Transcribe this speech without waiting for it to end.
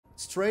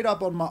straight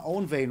up on my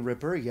own Vein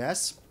Ripper,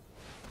 yes.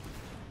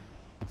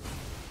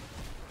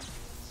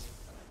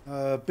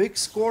 Big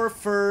score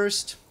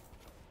first.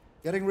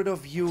 Getting rid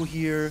of you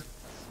here.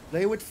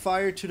 Play with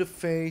fire to the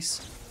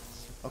face.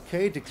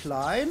 Okay,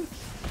 decline.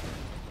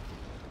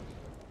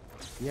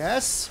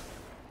 Yes.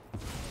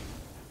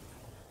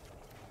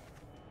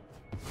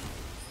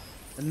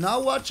 And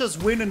now watch us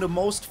win in the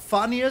most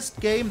funniest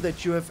game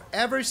that you have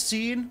ever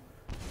seen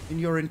in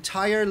your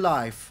entire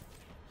life.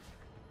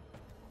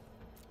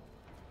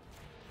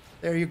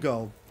 There you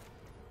go.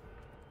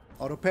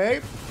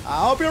 Autopay.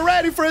 I hope you're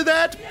ready for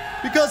that,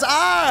 because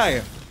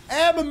I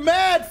am a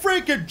mad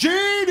freaking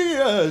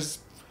genius.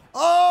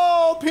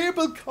 Oh,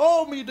 people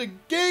call me the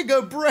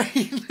Giga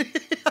Brain.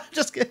 I'm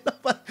just kidding.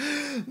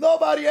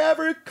 Nobody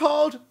ever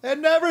called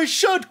and never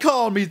should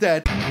call me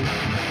that.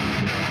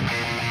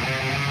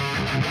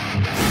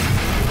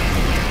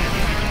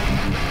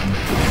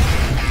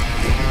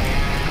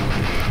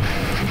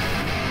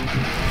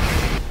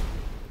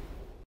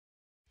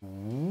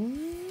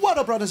 What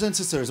up, brothers and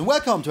sisters, and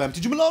welcome to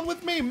MTG Malone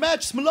with me,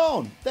 MtgA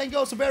Malone. Thank you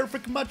all so very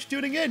freaking much for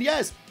tuning in.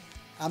 Yes,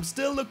 I'm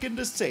still looking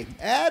the same,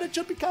 and it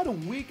should be kind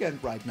of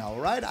weekend right now,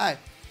 right? I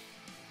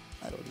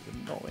don't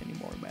even know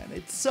anymore, man.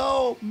 It's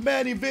so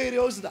many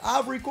videos that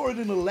I've recorded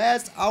in the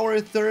last hour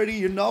 30,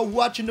 you know,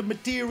 watching the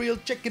material,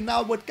 checking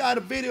out what kind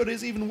of video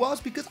this even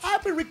was, because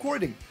I've been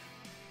recording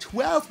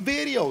 12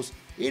 videos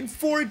in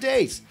 4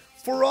 days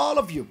for all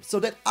of you,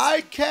 so that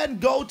I can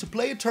go to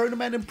play a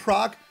tournament in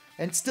Prague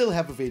and still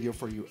have a video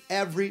for you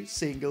every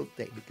single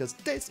day, because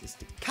this is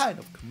the kind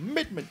of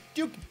commitment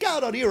you can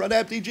count on here on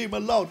MTG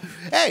Malone.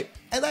 Hey,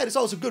 and that is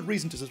also a good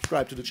reason to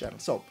subscribe to the channel,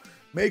 so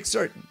make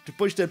certain to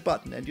push that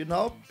button and, you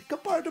know, become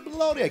part of the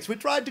Maloniacs. We're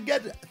trying to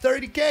get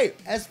 30k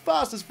as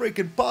fast as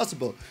freaking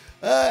possible.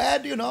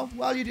 And, you know,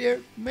 while you're there,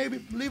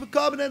 maybe leave a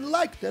comment and a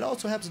like. That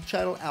also helps the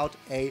channel out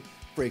a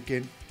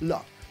freaking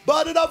lot.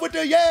 But enough with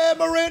the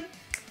yammering.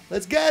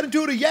 Let's get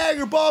into the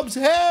Jäger bombs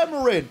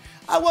hammering.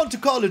 I want to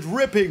call it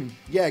ripping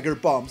Jäger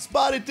bombs,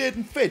 but it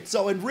didn't fit.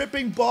 So, and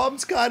ripping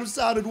bombs kind of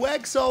sounded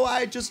whack, so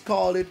I just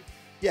called it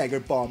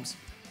Jäger bombs.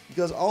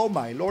 Because, oh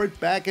my lord,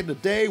 back in the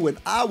day when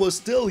I was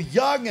still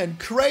young and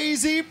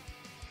crazy,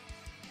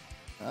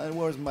 that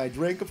was my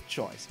drink of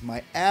choice.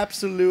 My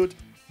absolute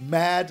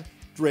mad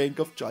drink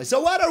of choice.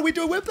 So what are we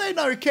doing? We're playing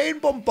Arcane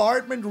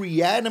Bombardment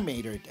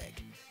Reanimator deck.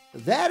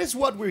 That is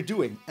what we're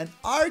doing. An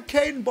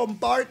Arcane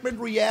Bombardment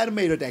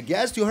Reanimator deck.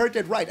 Yes, you heard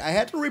that right. I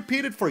had to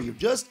repeat it for you,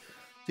 just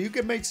so you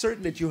can make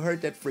certain that you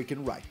heard that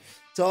freaking right.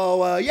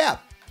 So, yeah.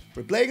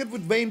 We're playing it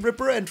with Vein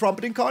Ripper and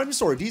Trumpeting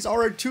Carnosaur. These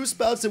are our two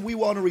spells that we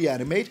want to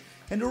reanimate.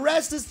 And the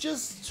rest is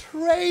just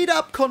straight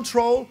up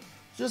control.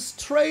 Just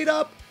straight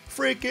up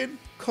freaking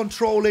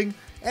controlling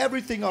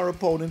everything our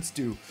opponents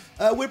do.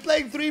 We're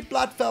playing 3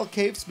 Bloodfell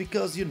Caves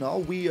because, you know,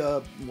 we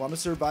want to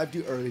survive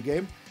the early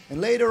game. And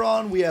later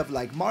on, we have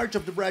like March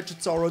of the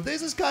Wretched Sorrow.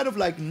 This is kind of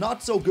like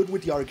not so good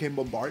with the Arcane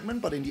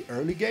Bombardment, but in the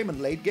early game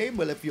and late game,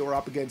 well, if you're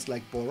up against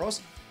like Boros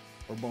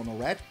or Mono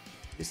Red,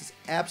 this is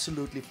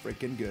absolutely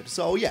freaking good.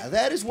 So yeah,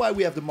 that is why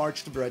we have the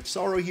March of the Wretched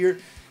Sorrow here.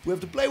 We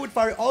have to play with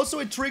fire. Also,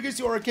 it triggers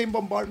your Arcane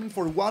Bombardment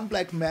for 1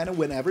 black mana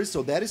whenever,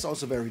 so that is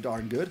also very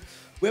darn good.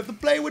 We have to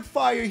play with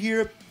fire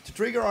here to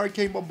trigger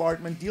Arcane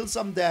Bombardment, deal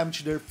some damage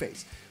to their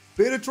face.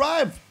 Bit of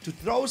Triumph to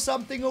throw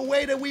something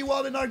away that we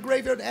want in our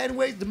graveyard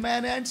anyway. The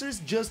man answers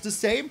just the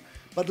same.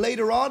 But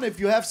later on, if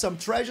you have some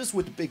treasures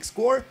with a big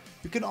score,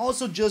 you can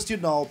also just, you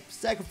know,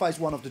 sacrifice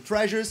one of the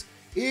treasures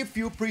if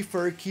you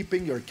prefer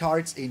keeping your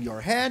cards in your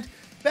hand.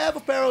 Path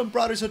of Peril and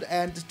Brotherhood,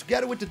 and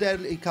together with the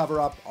Deadly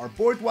Cover-Up, our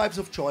board wipes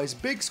of choice.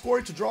 Big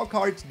score to draw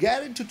cards,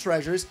 get into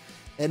treasures,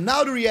 and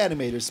now the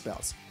Reanimator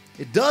spells.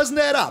 It does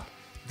net up.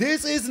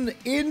 This is an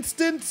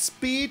instant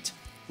speed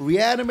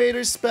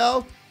Reanimator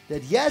spell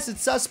that, yes, it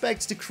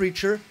suspects the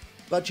creature,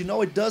 but you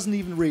know, it doesn't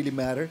even really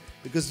matter,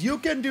 because you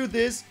can do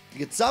this, you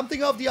get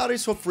something of the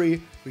others for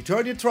free,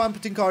 return your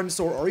Trumpeting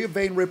Carnosaur or your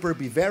Vein Ripper,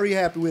 be very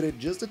happy with it,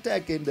 just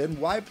attack in, then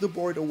wipe the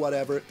board or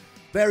whatever.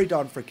 Very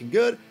darn freaking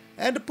good.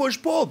 And the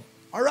push-pull,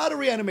 our other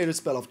Reanimator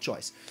spell of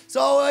choice.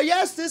 So,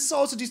 yes, this is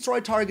also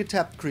destroy target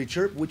tapped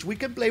creature, which we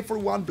can play for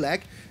 1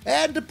 black.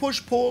 And the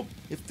push-pull,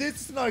 if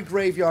this is in our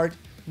graveyard,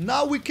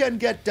 now we can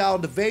get down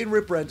the Vein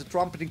Ripper and the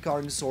Trumpeting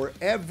Carnosaur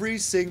every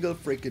single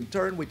freaking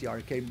turn with the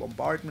Arcane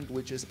Bombardment,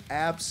 which is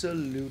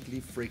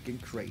absolutely freaking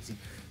crazy.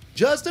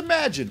 Just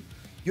imagine,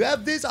 you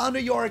have this under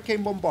your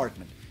Arcane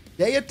Bombardment.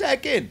 They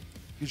attack in.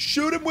 You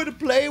shoot them with a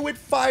play with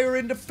fire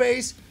in the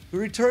face. You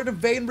return the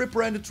Vein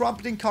Ripper and the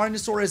Trumpeting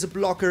Carnosaur as a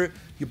blocker.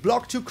 You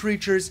block 2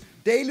 creatures.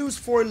 They lose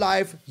 4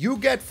 life. You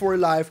get 4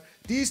 life.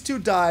 These 2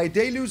 die.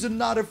 They lose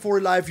another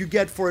 4 life. You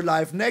get 4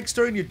 life. Next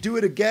turn, you do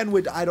it again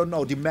with, I don't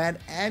know, Demand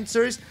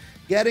Answers.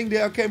 Getting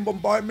the Arcane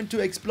Bombardment to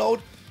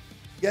explode.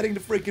 Getting the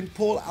freaking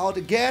pull out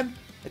again.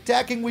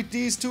 Attacking with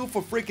these 2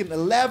 for freaking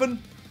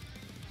 11.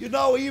 You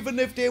know, even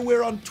if they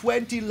were on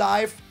 20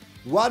 life,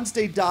 once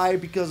they die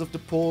because of the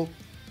pull,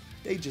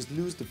 they just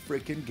lose the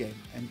freaking game.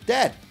 And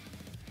that,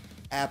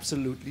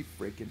 absolutely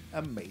freaking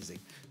amazing.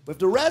 With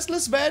the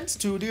Restless Vents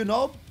to, you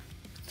know,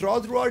 throw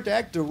through our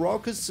deck the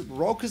Raucous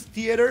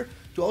Theater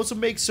to also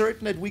make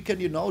certain that we can,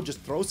 you know,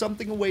 just throw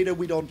something away that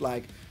we don't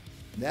like.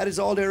 And that is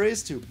all there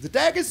is to. The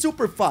deck is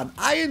super fun.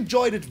 I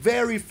enjoyed it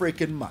very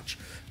freaking much.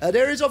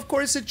 There is, of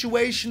course,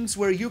 situations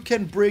where you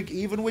can brig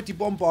even with the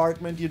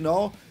bombardment, you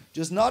know,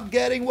 just not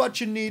getting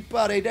what you need,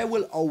 but hey, that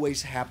will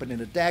always happen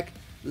in a deck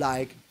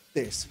like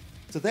this.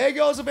 So there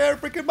goes very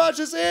freaking much.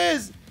 This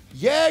is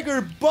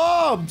Jäger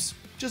bombs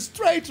just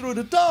straight through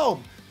the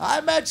dome.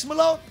 I'm MTG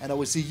Malone, and I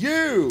will see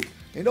you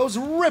in those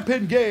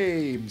ripping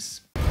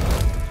games.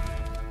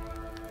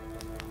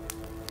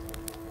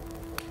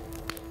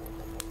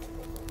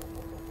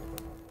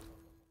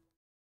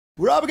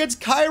 We're up against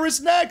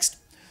Kairos next.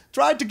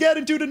 Tried to get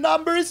into the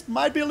numbers.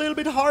 Might be a little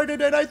bit harder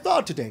than I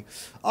thought today.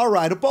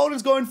 Alright,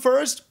 opponent's going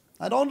first.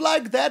 I don't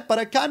like that, but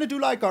I kind of do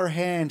like our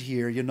hand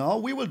here, you know?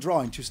 We will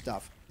draw into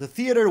stuff. The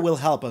theater will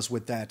help us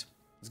with that.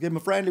 Let's give him a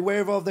friendly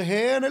wave of the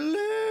hand.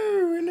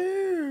 Hello,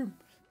 hello.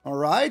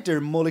 Alright, they're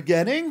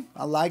mulliganing.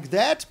 I like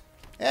that.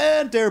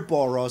 And they're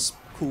Boros.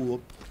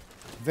 Cool.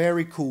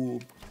 Very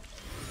cool.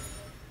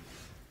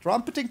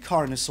 Trumpeting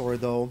Carnosaur,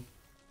 though.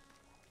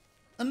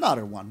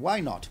 Another one.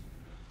 Why not?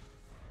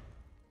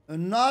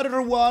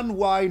 Another one.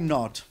 Why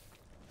not?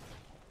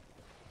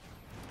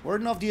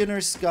 Warden of the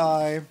Inner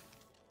Sky.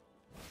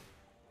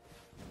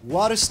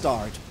 What a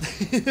start.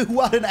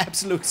 What an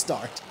absolute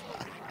start.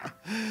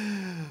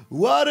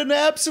 What an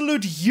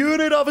absolute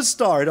unit of a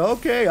start.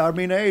 Okay, I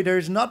mean, hey,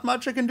 there's not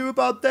much I can do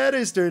about that,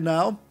 is there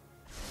now?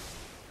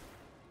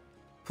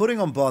 Putting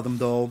on bottom,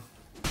 though.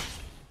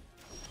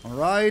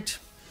 Alright.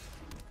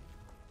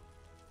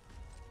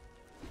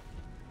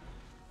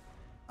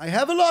 I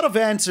have a lot of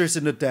answers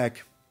in the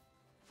deck.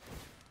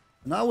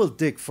 And I will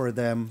dig for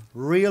them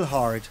real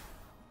hard.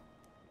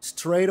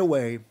 Straight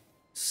away.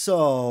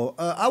 So,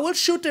 I will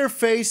shoot their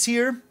face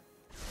here.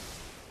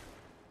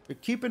 They're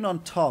keeping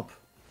on top.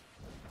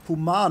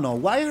 Kumano.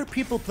 Why are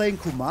people playing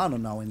Kumano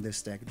now in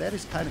this deck? That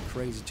is kind of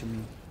crazy to me.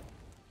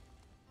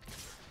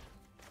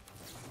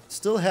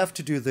 Still have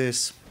to do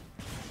this.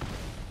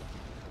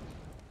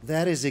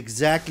 That is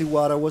exactly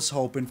what I was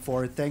hoping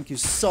for. Thank you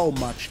so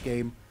much,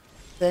 game.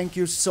 Thank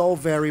you so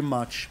very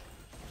much.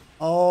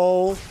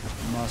 Oh,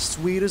 my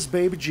sweetest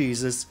baby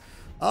Jesus.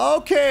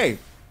 Okay,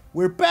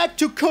 we're back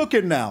to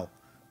cooking now.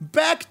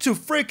 Back to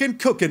freaking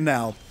cooking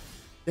now.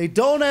 They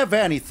don't have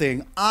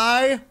anything.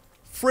 I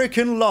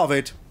freaking love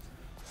it.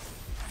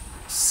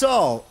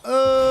 So,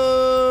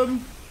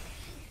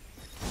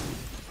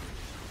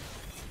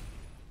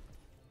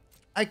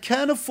 I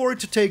can afford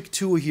to take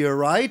 2 here,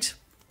 right?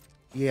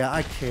 Yeah,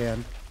 I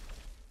can.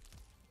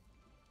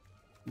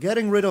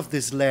 Getting rid of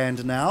this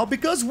land now,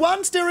 because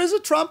once there is a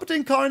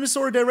Trumpeting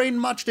Carnosaur, there ain't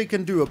much they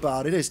can do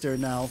about it, is there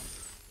now?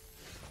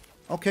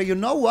 Okay, you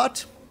know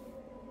what?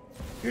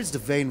 Here's the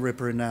Vein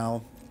Ripper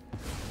now.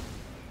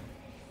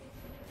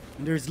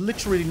 And there's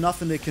literally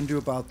nothing they can do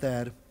about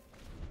that.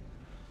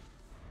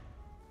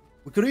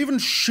 We could even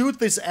shoot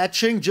this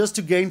etching just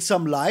to gain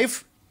some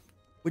life,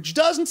 which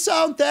doesn't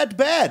sound that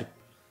bad.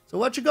 So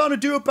what you gonna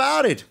do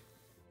about it?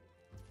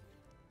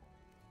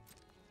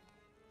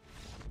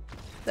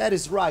 That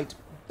is right.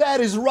 That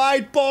is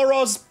right,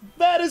 Boros.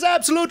 That is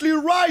absolutely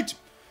right.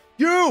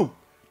 You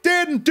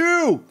didn't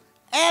do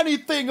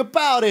anything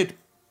about it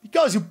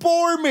because you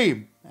bore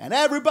me. And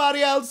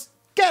everybody else,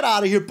 get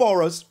out of here,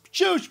 Boros.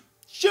 Shoosh,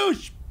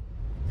 shoosh.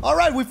 All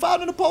right, we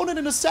found an opponent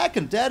in a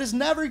second. That is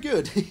never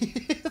good.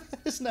 That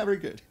is never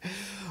good.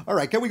 All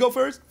right, can we go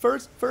first?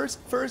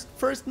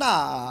 First?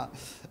 Nah.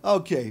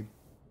 Okay.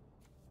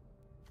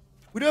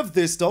 We do have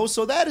this, though,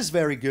 so that is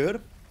very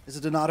good. Is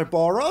it another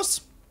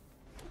Boros?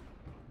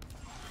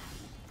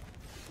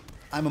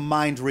 I'm a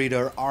mind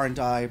reader, aren't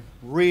I?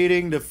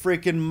 Reading the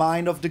freaking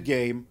mind of the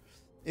game.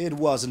 It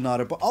was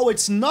another... Oh,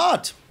 it's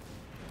not!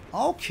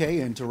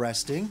 Okay,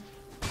 interesting.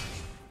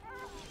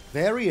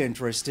 Very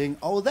interesting.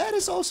 Oh, that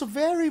is also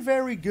very,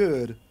 very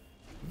good.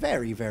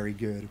 Very, very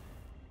good.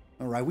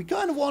 Alright, we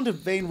kind of want a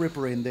Vein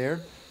Ripper in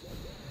there.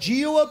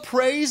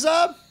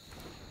 Geoappraiser?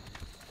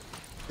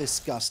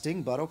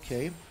 Disgusting, but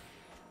okay.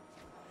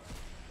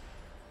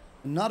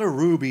 Another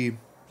Ruby.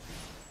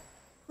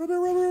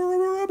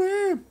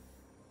 Ruby!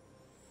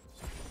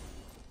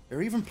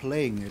 They're even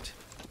playing it.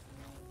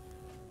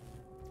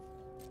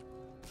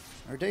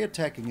 Are they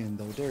attacking in,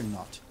 though? They're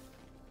not.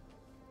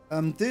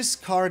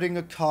 Discarding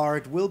a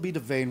card will be the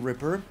Vein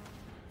Ripper.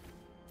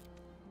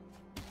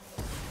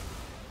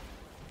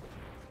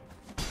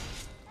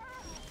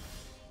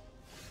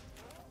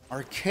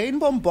 Arcane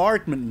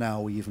Bombardment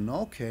now, even.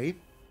 Okay.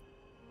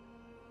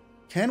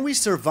 Can we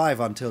survive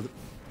until...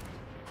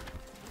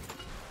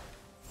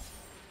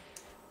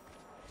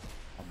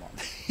 Come on.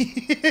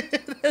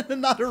 And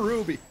another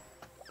Ruby.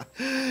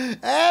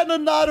 And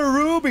another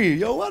Ruby.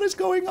 Yo, what is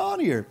going on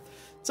here?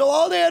 So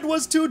all they had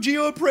was 2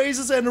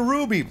 Geoappraisers and a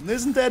Ruby.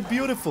 Isn't that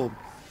beautiful?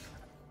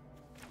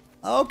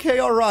 Okay,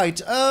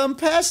 alright.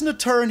 Passing a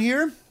turn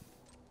here.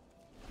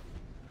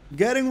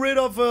 Getting rid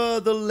of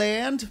the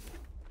land.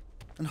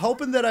 And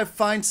hoping that I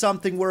find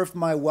something worth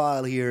my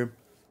while here.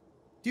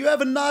 Do you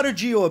have another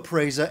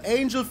Geoappraiser?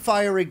 Angel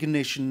Fire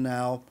Ignition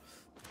now.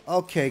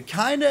 Okay,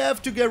 kinda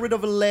have to get rid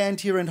of a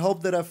land here and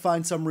hope that I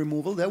find some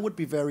removal. That would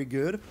be very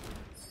good.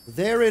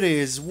 There it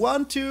is.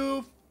 1,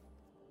 2.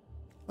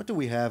 What do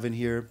we have in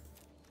here?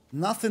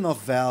 Nothing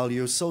of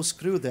value, so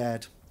screw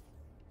that.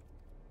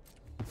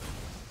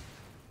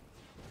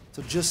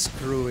 So just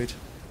screw it.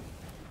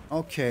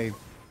 Okay.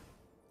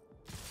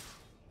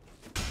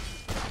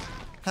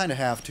 Kinda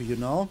have to, you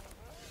know.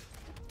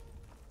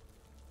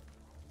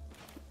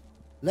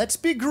 Let's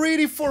be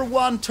greedy for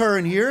 1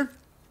 turn here.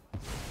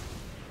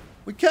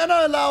 We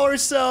cannot allow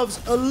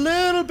ourselves a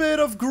little bit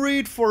of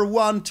greed for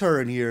 1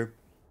 turn here.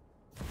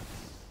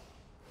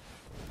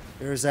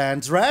 There's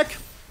Andrak.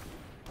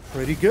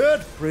 Pretty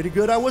good. Pretty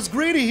good I was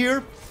greedy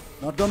here.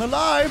 Not gonna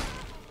lie.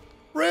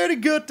 Pretty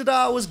good that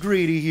I was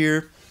greedy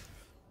here.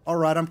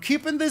 Alright, I'm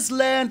keeping this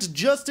land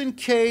just in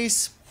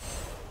case.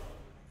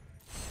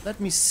 Let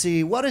me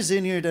see. What is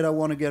in here that I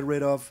want to get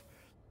rid of?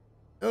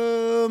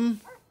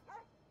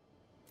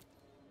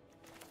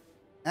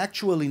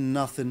 Actually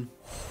nothing.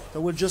 So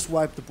we'll just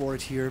wipe the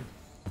board here.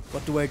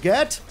 What do I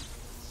get?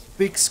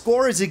 Big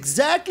score is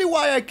exactly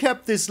why I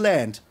kept this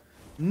land.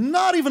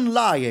 Not even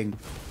lying.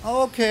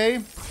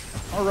 Okay.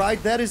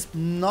 Alright, that is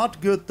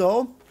not good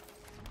though.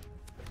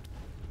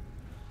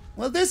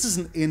 Well, this is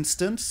an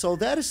instant, so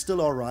that is still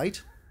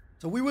alright.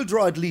 So we will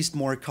draw at least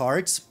more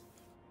cards.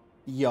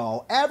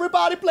 Yo,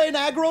 everybody playing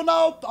aggro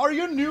now? Are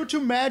you new to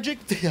Magic?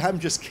 I'm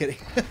just kidding.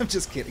 I'm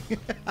just kidding.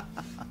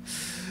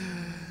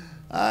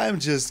 I'm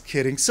just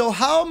kidding. So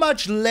how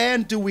much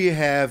land do we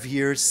have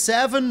here?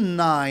 7,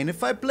 9.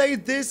 If I play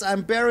this,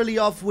 I'm barely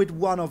off with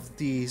one of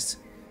these.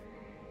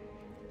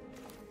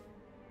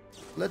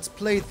 Let's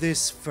play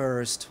this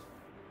first.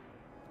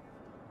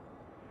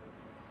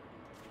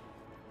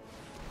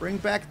 Bring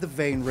back the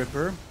Vein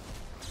Ripper.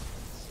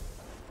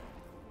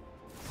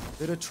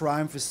 Bit of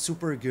Triumph is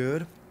super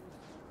good.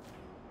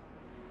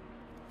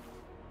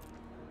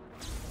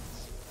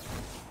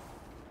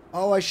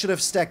 Oh, I should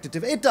have stacked it.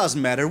 It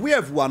doesn't matter. We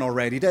have one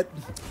already.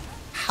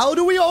 How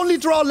do we only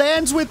draw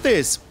lands with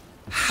this?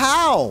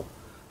 How?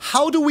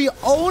 How do we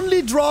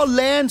only draw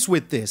lands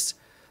with this?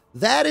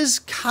 That is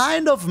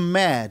kind of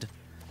mad.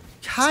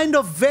 Kind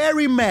of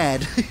very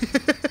mad.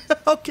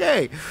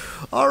 Okay.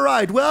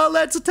 Alright, well,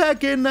 let's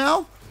attack in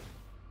now.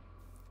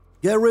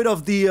 Get rid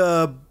of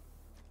the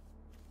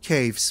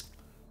caves.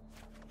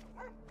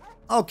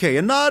 Okay,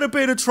 another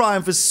bit of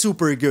Triumph is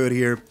super good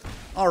here.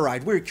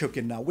 Alright, we're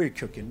cooking now. We're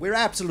cooking. We're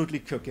absolutely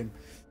cooking.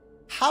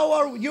 How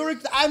are you?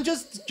 I'm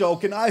just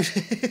joking. I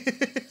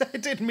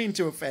didn't mean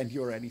to offend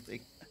you or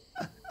anything.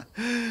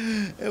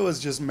 It was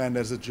just meant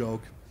as a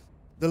joke.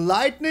 The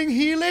Lightning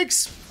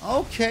Helix?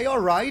 Okay,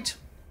 alright.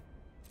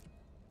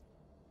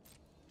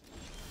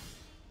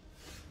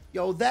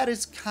 Yo, that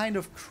is kind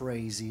of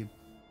crazy.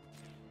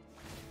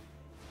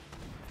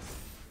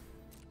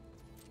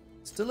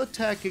 Still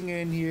attacking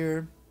in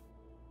here.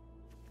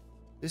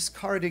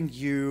 Discarding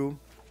you.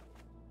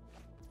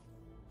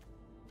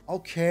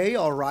 Okay,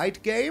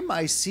 alright game.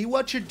 I see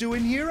what you're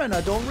doing here and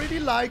I don't really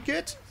like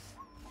it.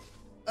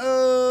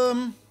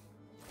 I'm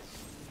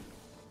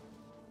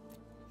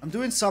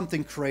doing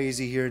something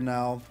crazy here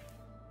now.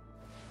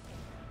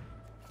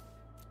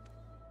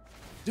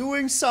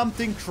 Doing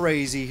something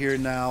crazy here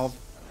now.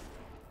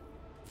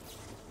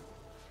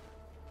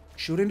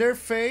 Shoot in their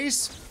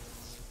face.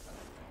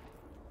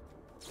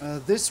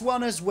 This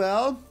one as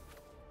well.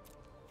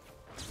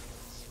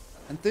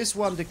 And this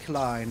one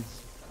decline.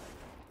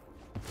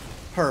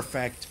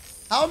 Perfect.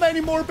 How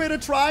many more bit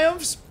of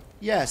triumphs?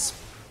 Yes.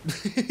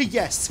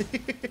 Yes.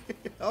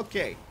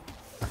 Okay.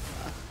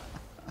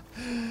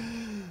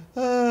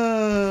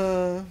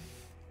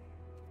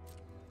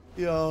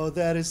 Yo,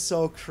 that is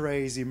so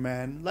crazy,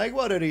 man. Like,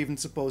 what are they even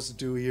supposed to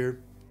do here?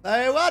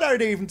 What are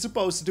they even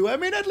supposed to do? I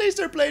mean, at least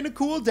they're playing a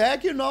cool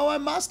deck, you know, I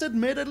must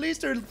admit. At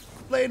least they're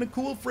playing a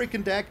cool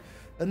freaking deck.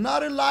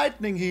 Another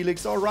Lightning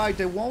Helix. Alright,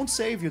 they won't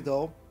save you,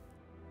 though.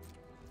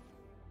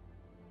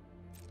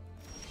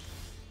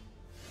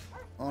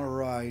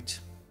 Alright.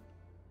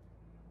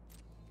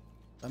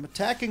 I'm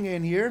attacking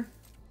in here.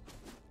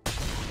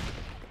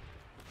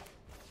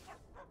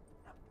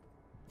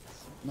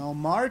 Now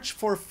march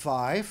for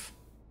 5.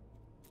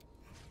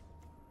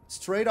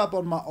 Straight up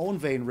on my own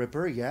Vein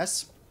Ripper,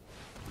 yes.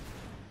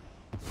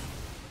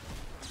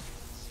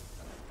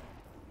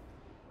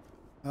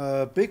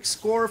 Big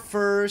score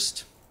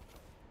first.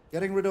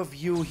 Getting rid of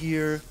you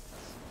here.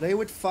 Play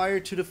with fire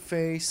to the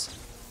face.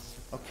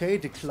 Okay,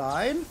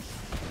 decline.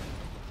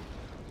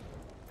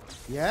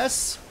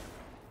 Yes.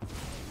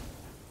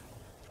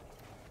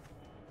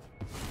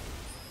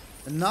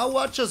 And now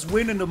watch us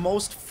win in the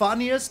most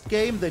funniest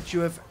game that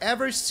you have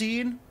ever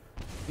seen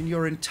in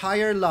your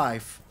entire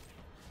life.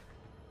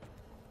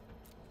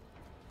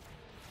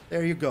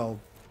 There you go.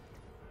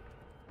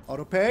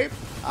 Autopay.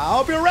 I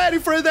hope you're ready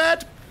for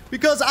that,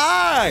 because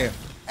I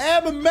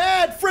am a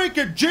mad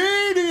freaking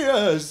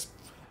genius.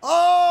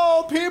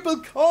 Oh, people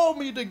call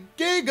me the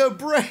Giga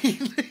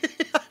Brain.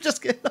 I'm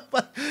just kidding.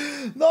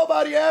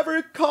 Nobody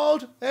ever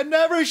called and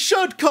never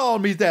should call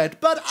me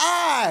that. But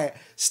I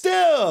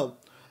still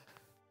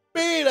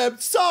Beat him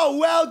so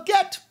well.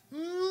 Get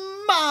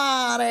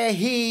out of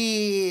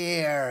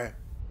here.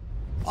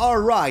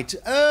 Alright,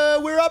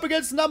 we're up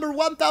against number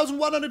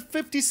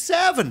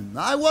 1157.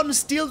 I want to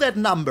steal that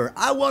number.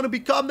 I want to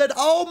become that.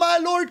 Oh my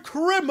lord,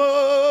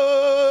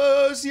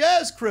 Crimus.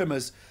 Yes,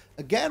 Crimus.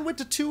 Again with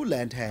the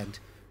 2-land hand.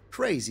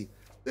 Crazy.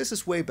 This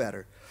is way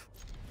better.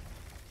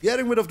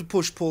 Getting rid of the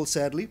push-pull,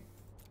 sadly.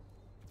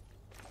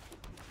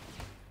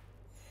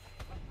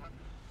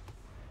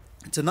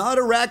 It's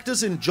another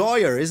Rakdos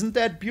Enjoyer. Isn't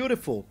that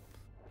beautiful?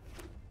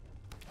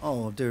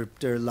 Oh,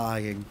 they're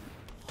lying.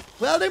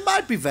 Well, they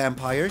might be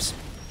vampires.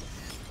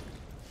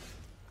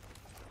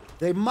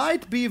 They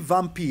might be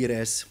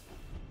vampires.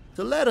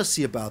 So let us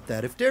see about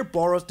that. If they're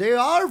Boros, they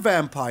are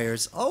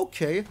vampires.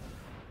 Okay.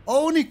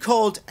 Only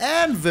called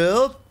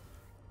Anvil.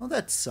 Well,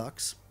 that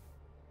sucks.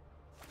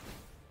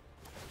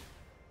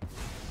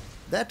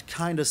 That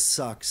kinda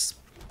sucks.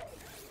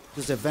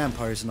 Because they're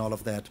vampires and all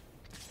of that.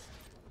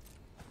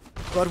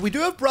 But we do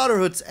have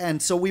Brotherhood's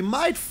End, so we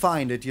might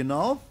find it, you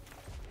know?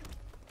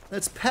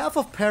 That's Path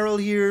of Peril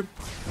here.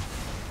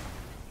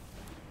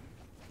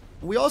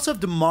 We also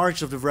have the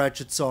March of the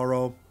Wretched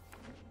Sorrow.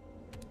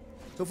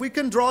 So if we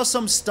can draw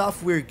some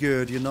stuff, we're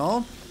good, you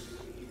know?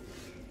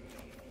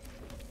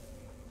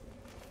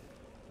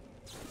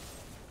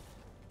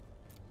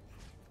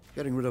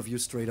 Getting rid of you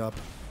straight up.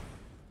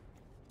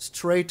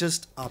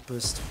 Straightest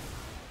uppest.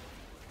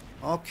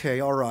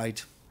 Okay,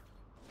 alright.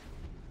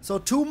 So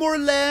 2 more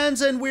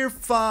lands and we're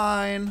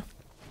fine.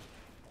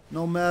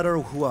 No matter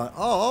what.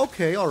 Oh,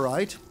 okay,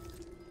 alright.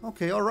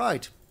 Okay,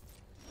 alright.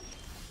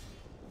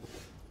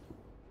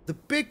 The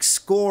big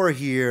score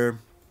here.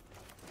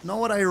 You know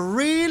what? I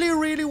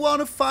really want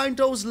to find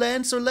those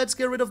lands, so let's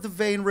get rid of the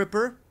Vein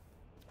Ripper.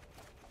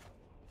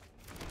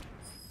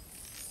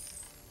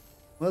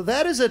 Well,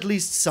 that is at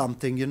least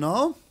something, you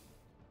know?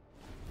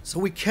 So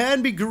we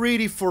can be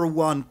greedy for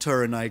 1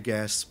 turn, I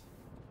guess.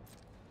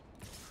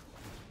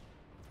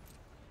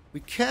 We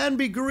can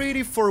be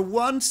greedy for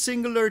 1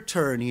 singular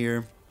turn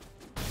here.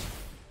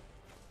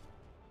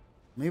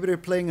 Maybe they're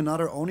playing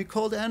another Oni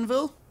Cold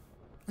Anvil?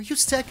 Are you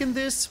stacking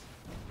this?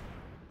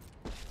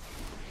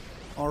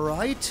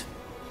 Alright.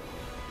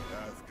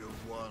 After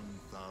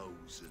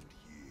 1,000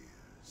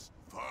 years,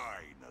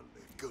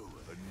 finally,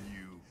 a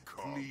new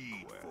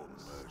plead for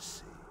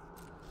mercy.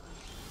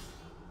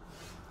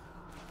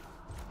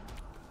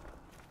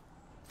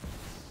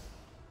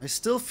 I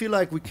still feel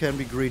like we can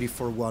be greedy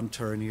for 1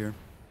 turn here.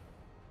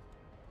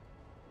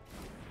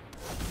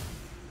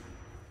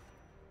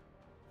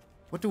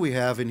 What do we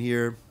have in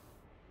here?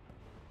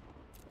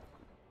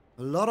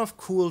 A lot of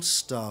cool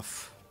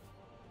stuff.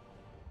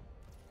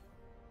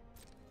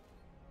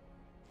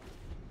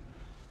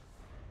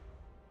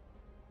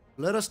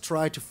 Let us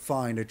try to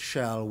find it,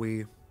 shall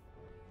we?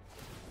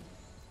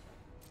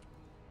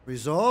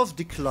 Resolve,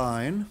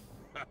 decline.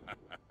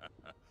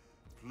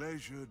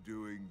 Pleasure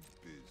doing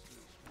business.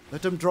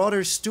 Let them draw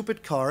their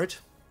stupid card.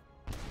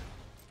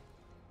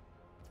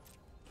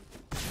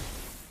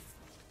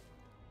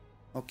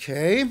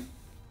 Okay.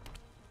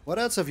 What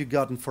else have you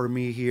gotten for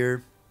me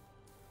here?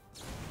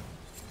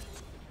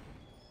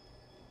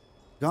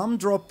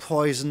 Gumdrop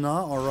Poisoner,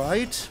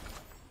 alright.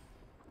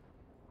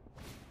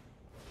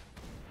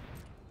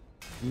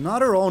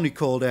 Another Oni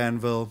Cold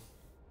Anvil.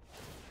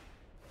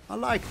 I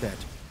like that.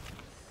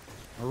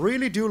 I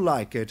really do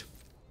like it.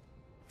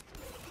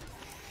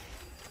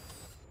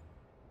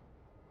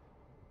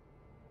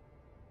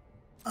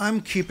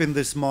 I'm keeping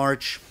this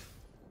March.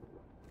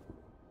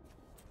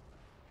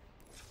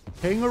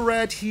 Hang a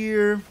red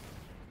here.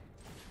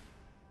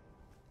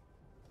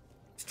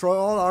 Destroy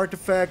all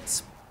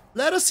artifacts.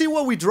 Let us see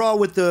what we draw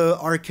with the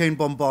Arcane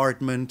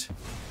Bombardment.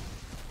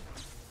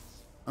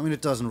 I mean,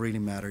 it doesn't really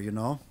matter, you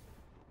know?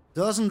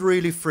 Doesn't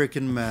really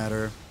freaking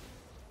matter.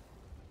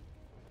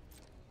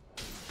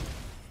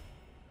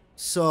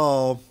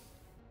 So...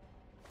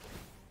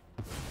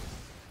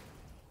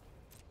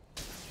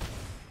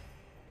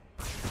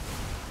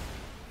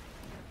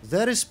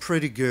 that is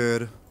pretty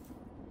good.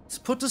 Let's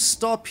put a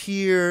stop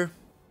here.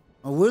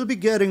 I will be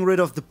getting rid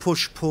of the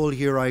push-pull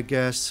here, I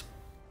guess.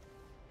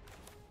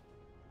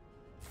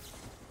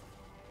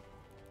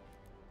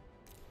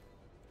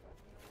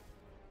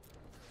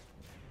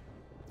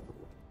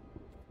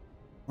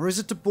 Or is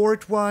it the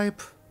board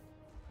wipe?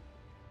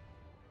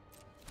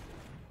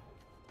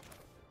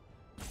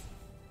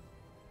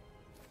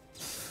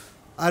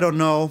 I don't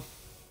know.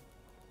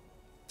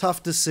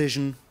 Tough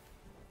decision.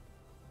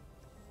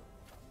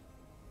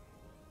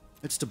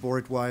 It's the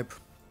board wipe.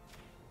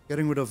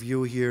 Getting rid of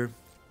you here.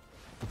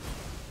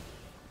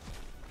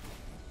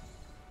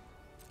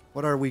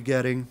 What are we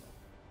getting?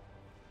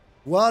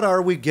 What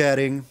are we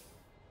getting?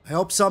 I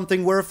hope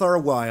something worth our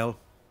while.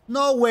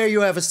 No way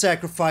you have a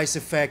sacrifice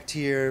effect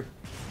here.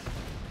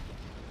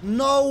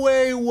 No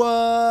way,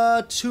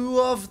 what? 2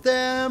 of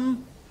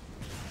them?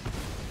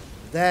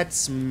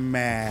 That's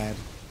mad.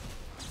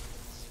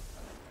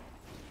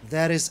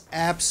 That is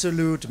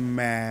absolute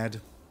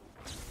mad.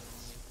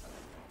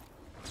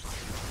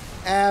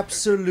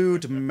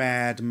 Absolute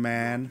mad,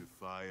 man.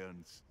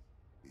 Defiance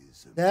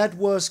is That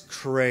was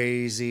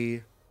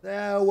crazy.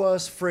 That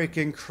was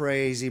freaking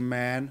crazy,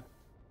 man.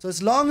 So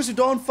as long as you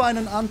don't find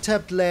an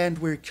untapped land,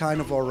 we're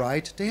kind of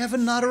alright. They have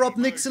another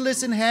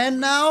Obnixilis in hand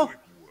now?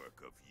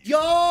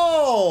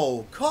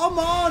 Yo! Come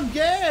on,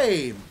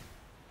 game!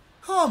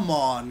 Come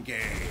on,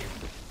 game.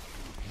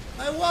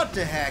 Like, what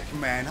the heck,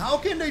 man? How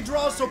can they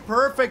draw so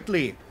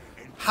perfectly?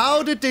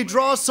 How did they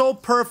draw so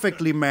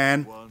perfectly,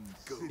 man?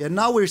 Yeah,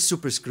 now we're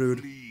super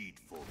screwed.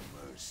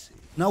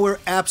 Now we're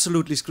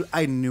absolutely screwed.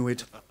 I knew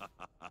it.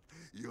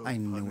 I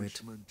knew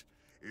it.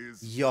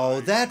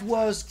 Yo, that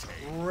was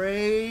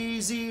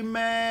crazy,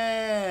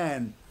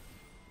 man.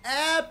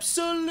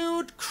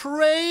 Absolute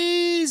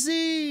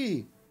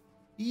crazy.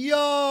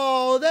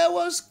 Yo, that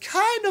was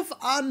kind of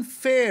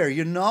unfair,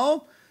 you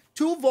know?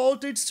 2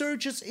 voltage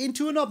surges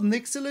into an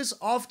Obnixilis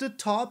off the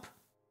top.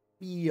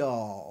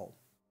 Yo.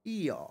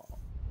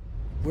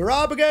 We're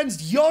up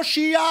against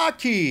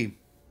Yoshiaki.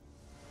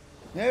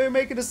 Yeah, we're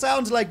making the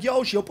sounds like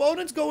Yoshi.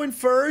 Opponent's going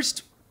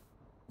first.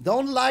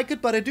 Don't like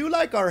it, but I do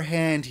like our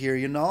hand here,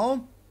 you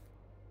know?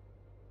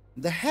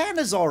 The hand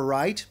is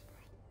alright.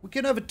 We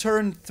can have a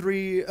turn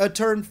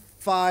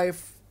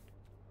 5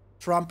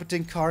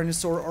 Trumpeting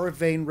Carnosaur or a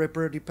Vein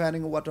Ripper,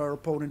 depending on what our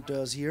opponent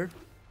does here.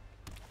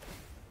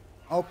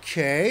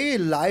 Okay,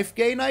 life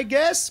gain, I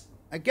guess.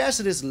 I guess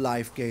it is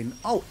life gain.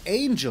 Oh,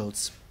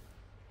 angels.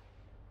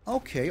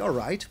 Okay,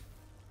 alright.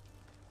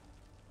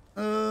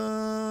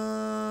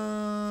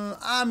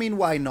 I mean,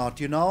 why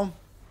not, you know?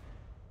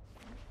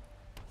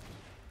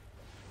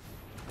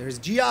 There's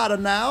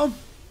Giada now.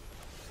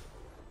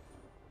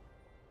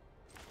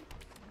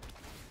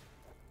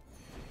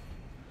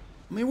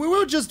 I mean, we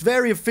will just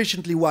very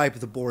efficiently wipe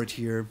the board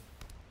here.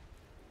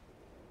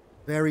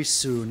 Very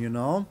soon, you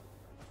know?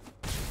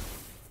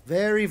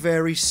 Very,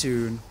 very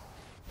soon.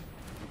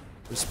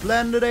 The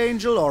Splendid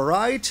Angel,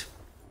 alright.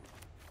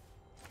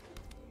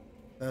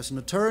 Passing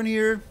a turn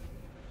here.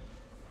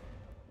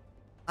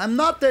 I'm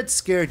not that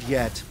scared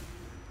yet.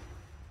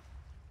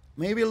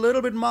 Maybe a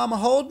little bit Mama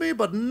hold me,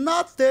 but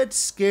not that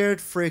scared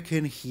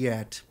freaking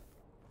yet.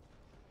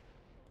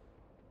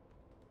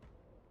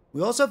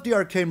 We also have the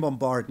Arcane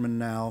Bombardment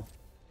now.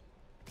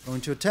 Going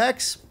to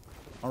attacks.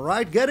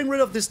 Alright, getting rid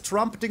of this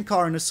Trumpeting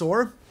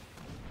Carnosaur.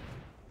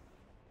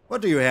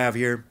 What do you have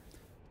here?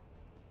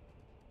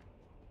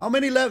 How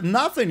many levels?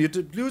 Nothing. You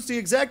lose the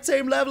exact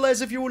same level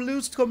as if you would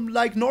lose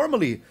like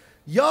normally.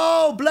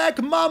 Yo, Black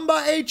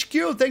Mamba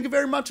HQ. Thank you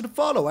very much for the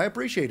follow. I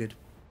appreciate it.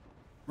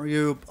 Are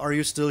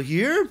you still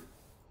here?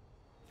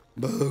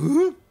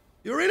 Boo?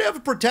 You really have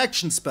a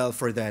protection spell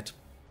for that.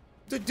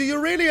 Do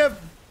you really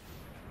have...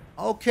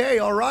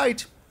 Okay,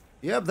 alright.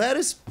 Yep, that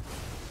is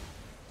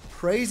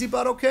crazy,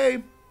 but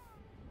okay.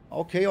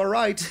 Okay,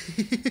 alright.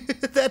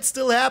 That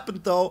still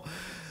happened, though.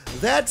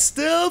 That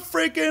still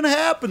freaking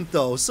happened,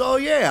 though. So,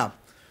 yeah.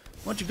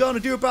 What you gonna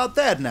do about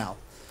that now?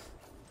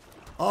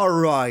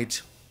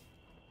 Alright.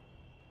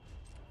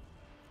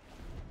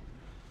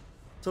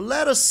 So,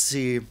 let us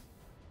see.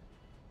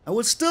 I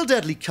will still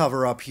deadly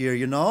cover up here,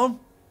 you know?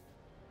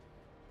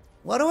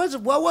 What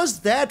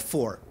was that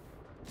for?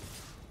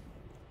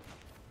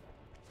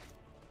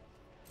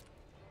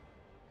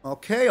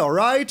 Okay,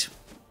 alright.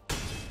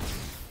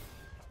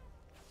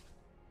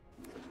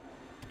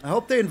 I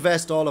hope they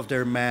invest all of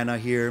their mana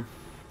here.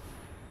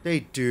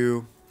 They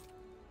do.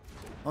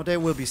 Oh, they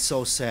will be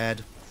so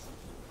sad.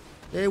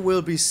 They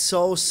will be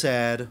so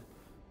sad.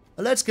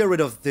 Let's get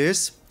rid of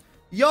this.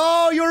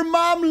 Yo, your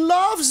mom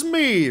loves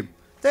me!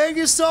 Thank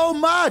you so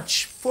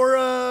much for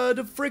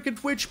the freaking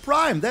Twitch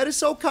Prime. That is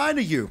so kind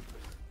of you.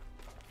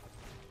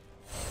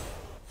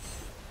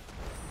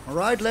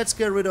 Alright, let's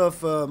get rid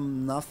of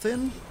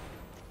nothing.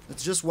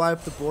 Let's just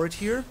wipe the board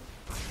here.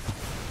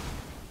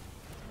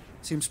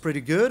 Seems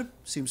pretty good.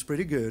 Seems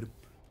pretty good.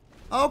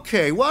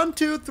 Okay, 1,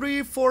 2,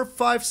 3, 4,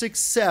 5, 6,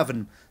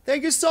 7.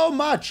 Thank you so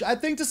much. I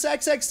think the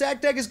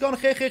Sack deck is gonna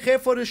GGG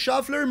for the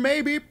Shuffler.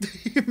 Maybe.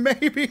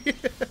 Maybe.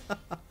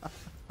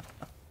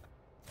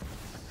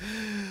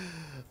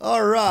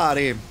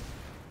 Alrighty.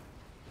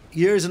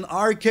 Here's an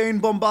Arcane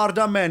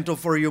Bombardment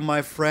for you,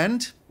 my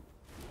friend.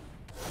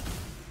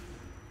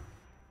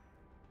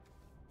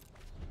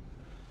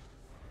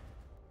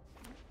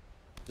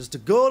 Just a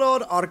good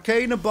old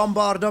Arcane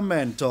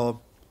Bombardment.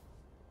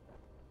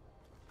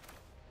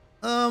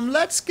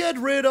 Let's get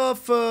rid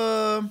of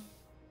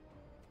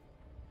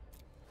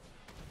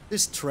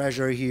this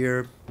treasure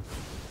here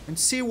and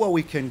see what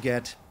we can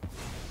get.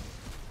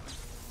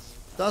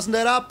 Doesn't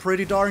that up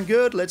pretty darn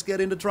good? Let's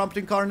get into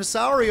Trumpeting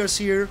Carnosaurius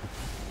here.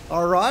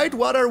 Alright,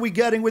 what are we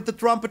getting with the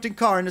Trumpeting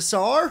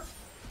Carnosaur?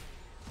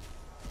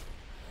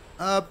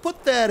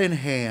 Put that in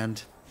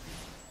hand.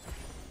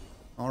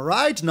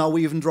 Alright, now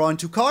we even drawing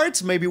 2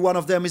 cards. Maybe one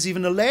of them is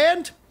even a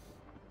land.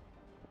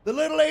 The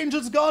little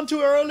angel's gone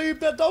too early.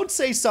 Don't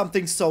say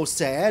something so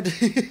sad.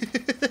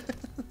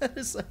 That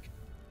is like...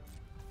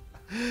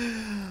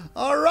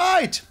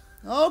 Alright.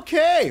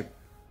 Okay.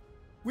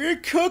 We're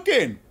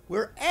cooking.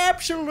 We're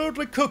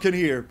absolutely cooking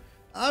here.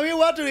 I mean,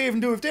 what do they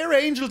even do? If they're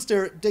angels,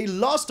 they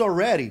lost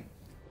already.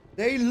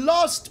 They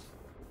lost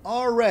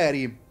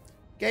already.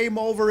 Game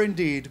over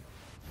indeed.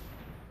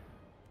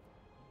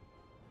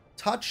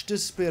 Touch the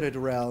Spirit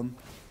Realm.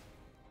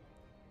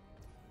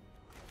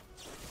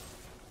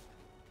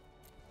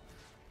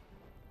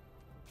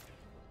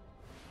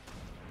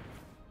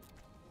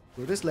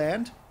 Will this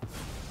land?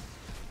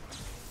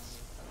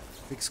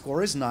 Big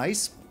score is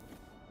nice.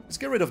 Let's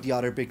get rid of the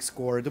other big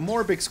score. The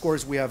more big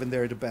scores we have in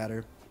there, the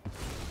better.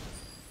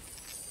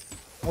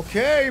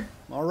 Okay,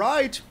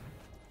 alright.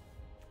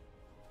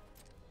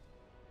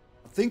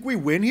 I think we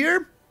win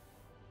here.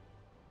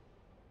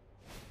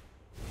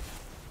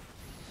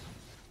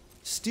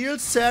 Steel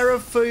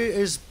Seraph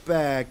is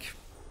back.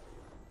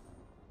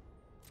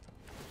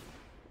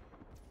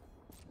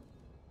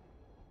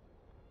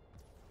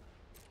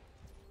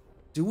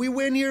 Do we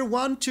win here?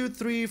 1, 2,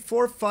 3,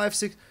 4, 5,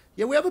 6.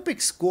 Yeah, we have a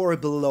big score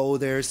below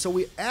there, so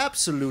we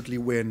absolutely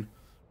win.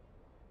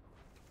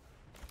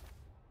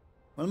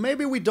 Well,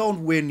 maybe we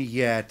don't win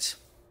yet.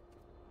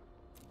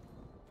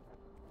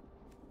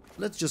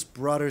 Let's just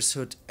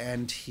Brotherhood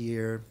end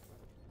here.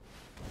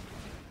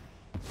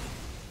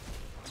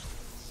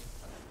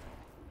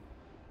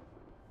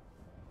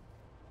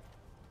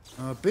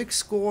 Big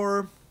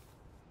score.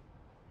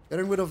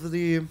 Getting rid of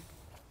the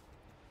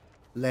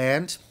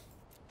land.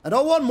 I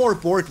don't want more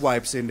board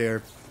wipes in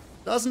there.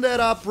 Doesn't add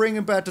up,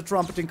 bringing back the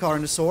Trumpeting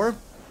Carnosaur.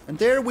 And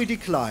there we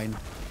decline.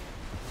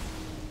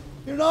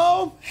 You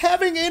know,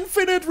 having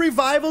infinite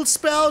revival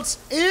spells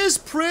is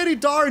pretty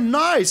darn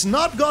nice.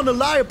 Not gonna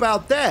lie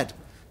about that.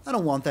 I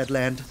don't want that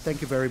land.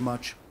 Thank you very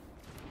much.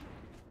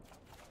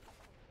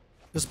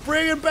 Just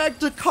bringing back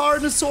the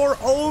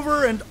Carnosaur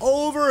over and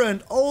over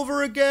and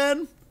over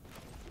again.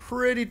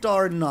 Pretty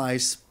darn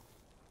nice.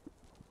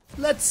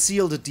 Let's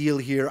seal the deal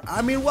here.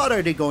 I mean, what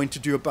are they going to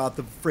do about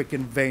the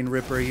freaking Vein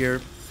Ripper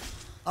here?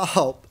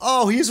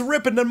 Oh, he's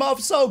ripping them off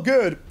so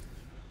good.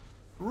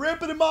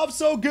 Ripping them off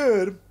so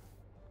good.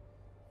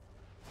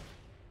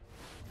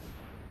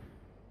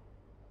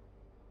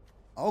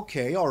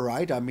 Okay,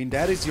 alright. I mean,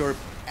 that is your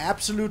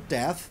absolute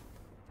death.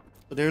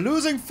 But they're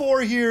losing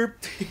 4 here.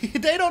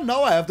 They don't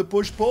know I have the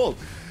push-pull.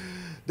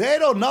 They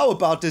don't know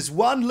about this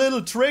one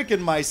little trick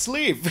in my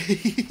sleeve.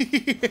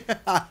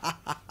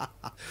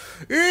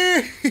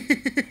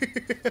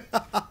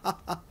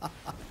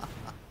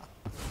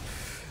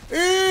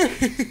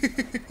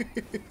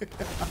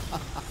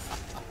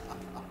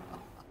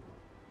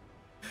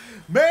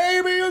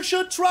 Maybe you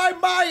should try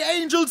my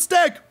Angel's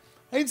deck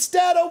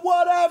instead of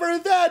whatever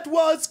that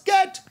was.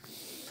 Get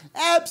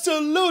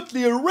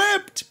absolutely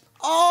ripped.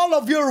 All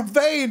of your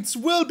veins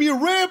will be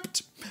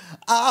ripped.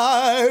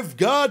 I've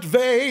got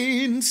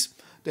veins.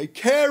 They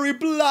carry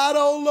blood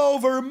all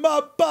over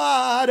my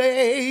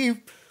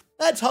body.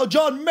 That's how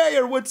John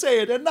Mayer would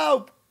say it. And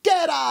now,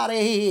 get out of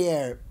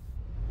here.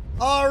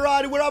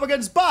 Alrighty, we're up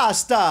against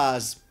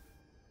Bastas.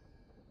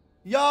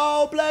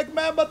 Yo, Black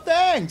Mamba,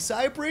 thanks.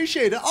 I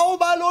appreciate it. Oh,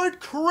 my Lord,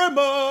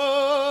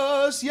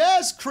 Crimus.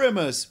 Yes,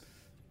 Crimus.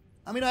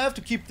 I mean, I have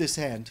to keep this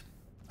hand.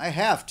 I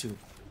have to.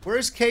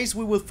 Worst case,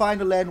 we will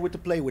find a land with the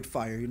play with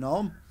fire, you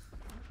know?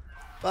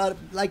 But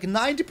like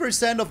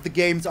 90% of the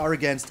games are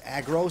against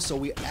aggro, so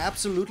we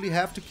absolutely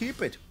have to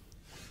keep it.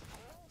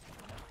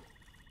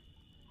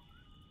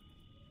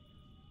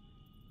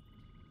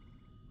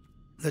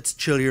 Let's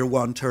chill here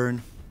one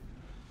turn.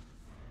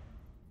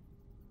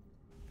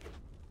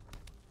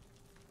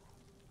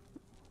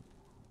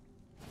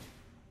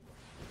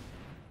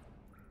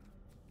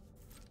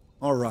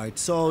 Alright,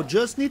 so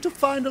just need to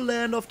find a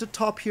land off the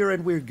top here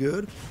and we're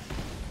good.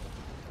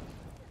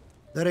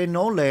 There ain't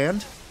no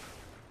land.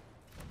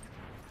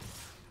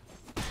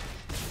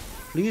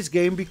 Please,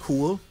 game, be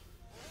cool.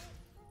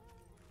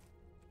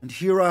 And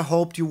here I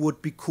hoped you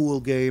would be cool,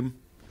 game.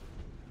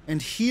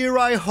 And here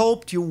I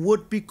hoped you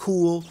would be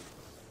cool.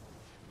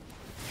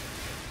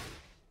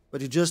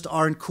 But you just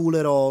aren't cool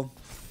at all.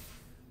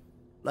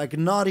 Like,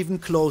 not even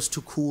close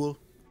to cool.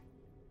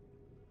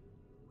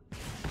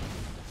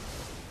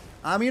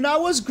 I mean, I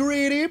was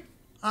greedy.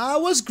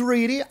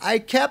 I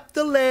kept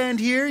the land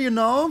here, you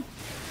know.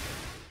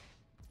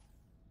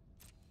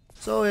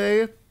 So,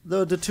 hey,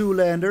 the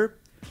two-lander.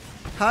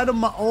 Kind of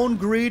my own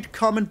greed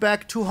coming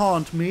back to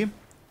haunt me.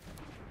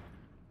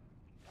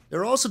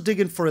 They're also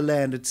digging for a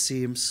land, it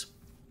seems.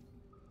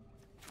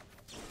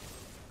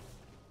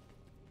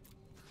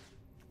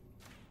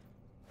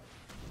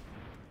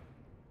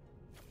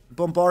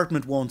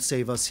 Bombardment won't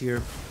save us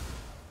here.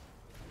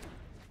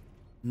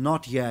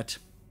 Not yet.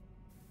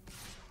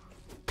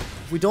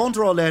 If we don't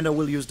draw land, I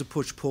will use the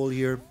push-pull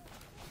here.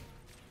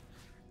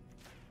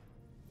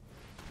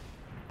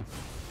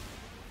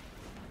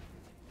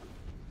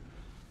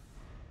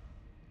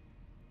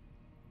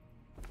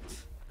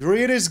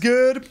 Greed is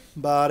good,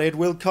 but it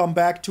will come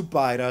back to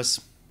bite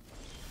us.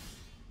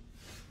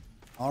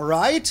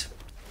 Alright.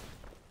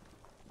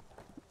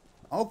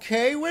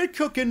 Okay, we're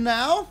cooking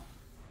now.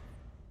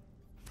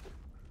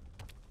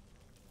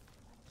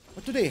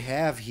 What do they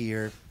have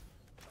here?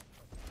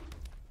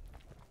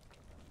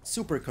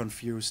 Super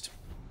confused.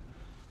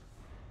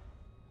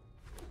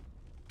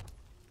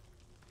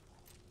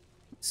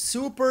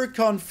 Super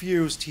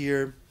confused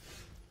here.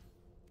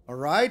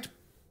 Alright.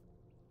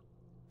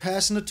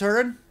 Passing the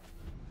turn.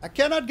 I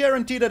cannot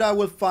guarantee that I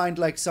will find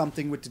like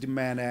something with the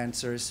demand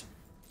answers.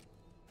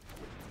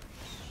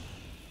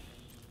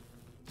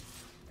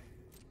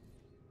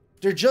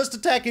 They're just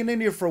attacking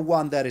in here for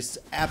one. That is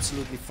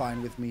absolutely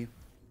fine with me.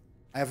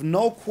 I have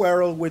no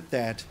quarrel with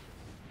that.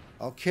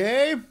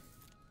 Okay.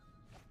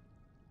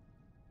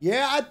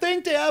 Yeah, I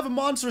think they have a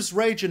Monstrous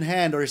Rage in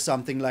hand or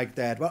something like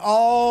that. But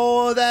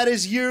oh, that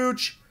is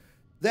huge.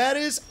 That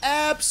is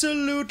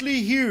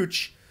absolutely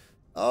huge.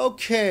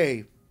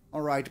 Okay.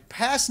 Alright,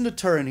 passing the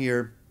turn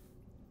here.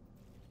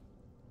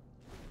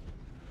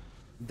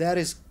 That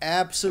is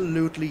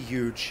absolutely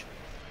huge.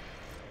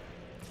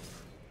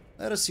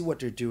 Let us see what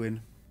they're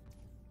doing.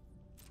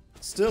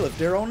 Still, if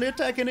they're only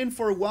attacking in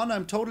for one,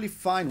 I'm totally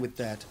fine with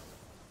that.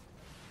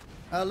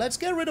 Let's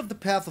get rid of the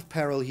Path of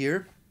Peril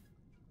here.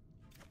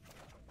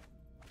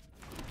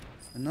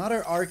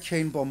 Another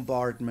Arcane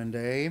Bombardment,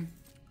 eh?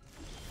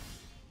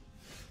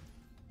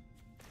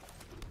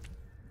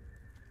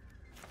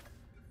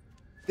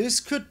 This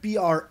could be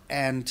our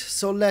end,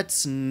 so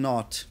let's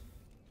not.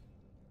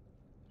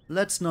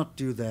 Let's not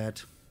do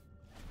that.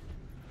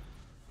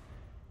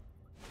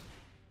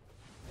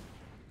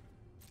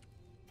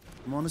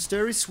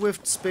 Monastery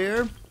Swift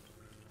Spare.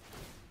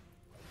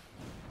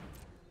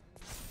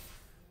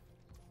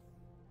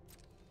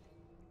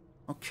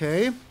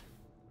 Okay.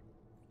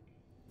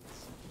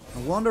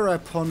 I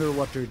ponder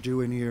what they're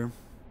doing here.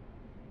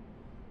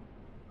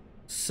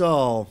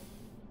 So.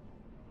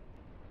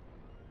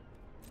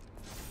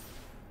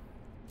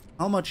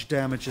 How much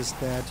damage is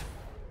that?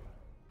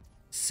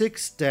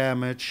 6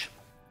 damage.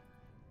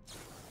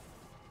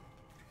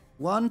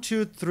 1,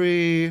 2,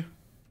 3,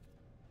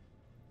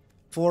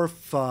 4,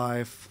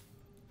 5.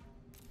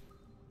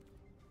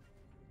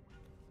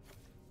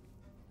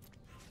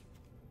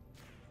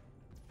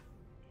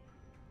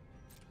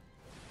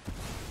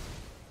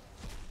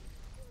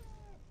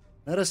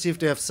 Let us see if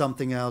they have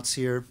something else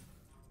here.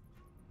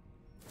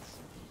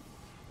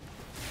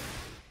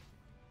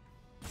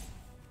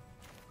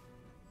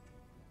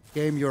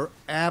 Game, you're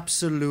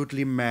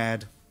absolutely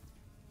mad.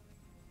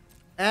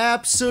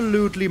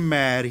 Absolutely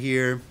mad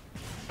here.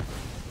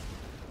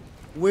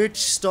 Witch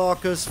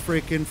Stalker's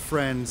freaking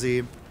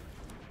frenzy.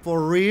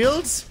 For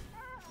reals?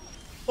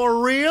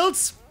 For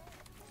reals?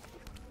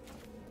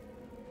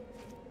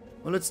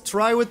 Well, let's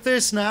try with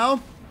this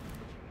now.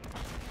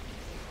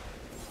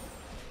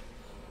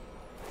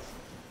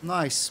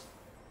 Nice.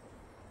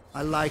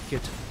 I like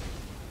it.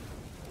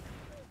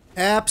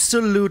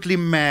 Absolutely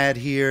mad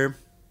here.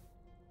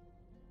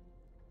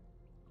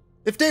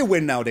 If they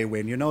win now, they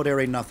win. You know, there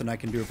ain't nothing I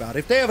can do about it.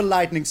 If they have a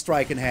lightning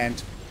strike in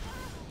hand,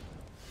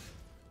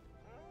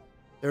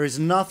 there is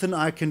nothing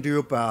I can do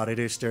about it,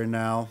 is there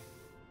now?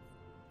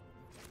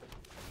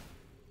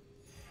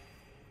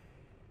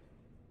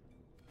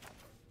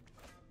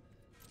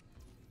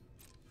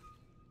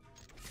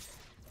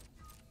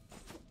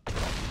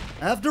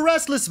 I have the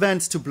Restless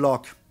Vents to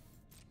block.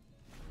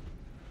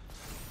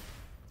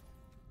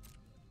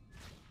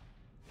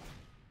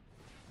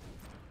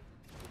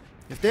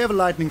 If they have a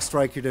lightning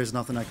strike here, there's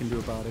nothing I can do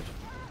about it.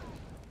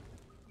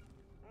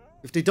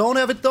 If they don't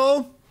have it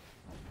though,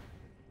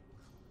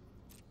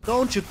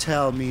 don't you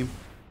tell me.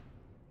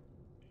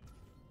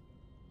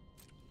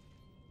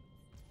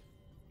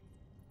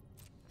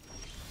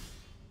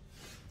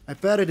 I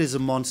bet it is a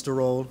monster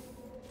roll.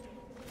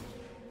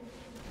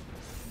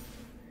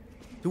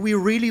 Do we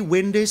really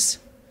win this?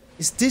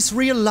 Is this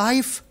real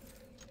life?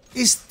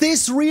 Is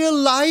this real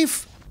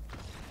life?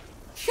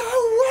 Yo,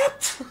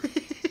 what?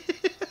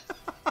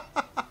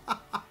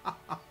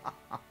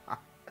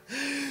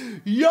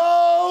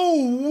 Yo,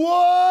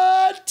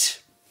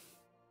 what?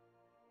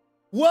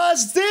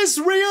 Was this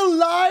real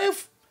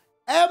life?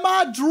 Am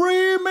I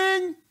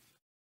dreaming?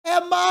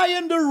 Am I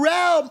in the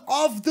realm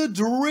of the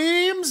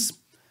dreams?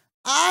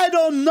 I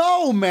don't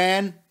know,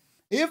 man.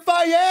 If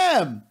I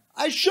am,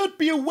 I should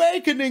be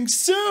awakening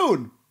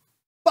soon.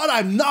 But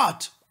I'm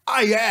not.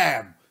 I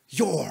am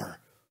your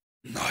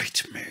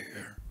nightmare.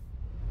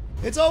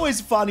 It's always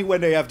funny when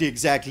they have the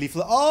exact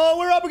leaflet. Oh,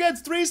 we're up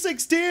against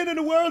 316 in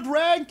the world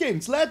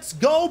rankings. Let's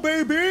go,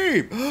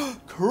 baby.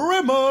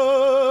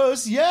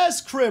 Crimus.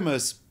 Yes,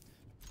 Crimus.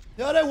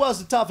 Yeah, that was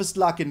the toughest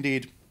luck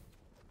indeed.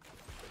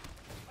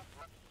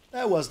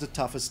 That was the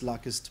toughest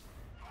luckest.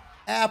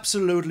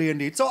 Absolutely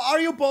indeed. So are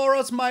you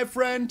Boros, my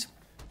friend?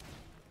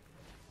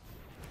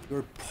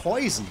 You're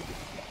poisoned.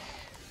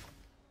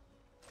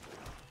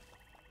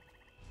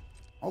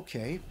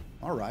 Okay,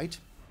 alright.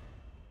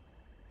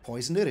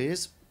 Poison it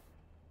is.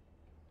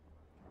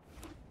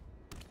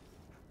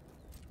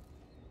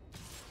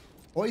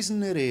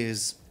 Poison it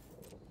is.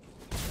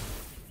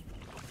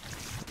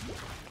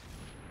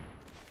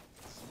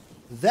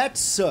 That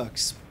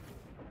sucks.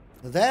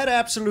 That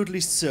absolutely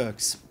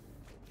sucks.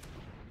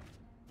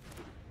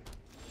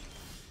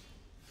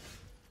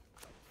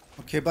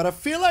 Okay, but I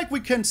feel like we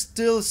can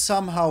still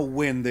somehow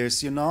win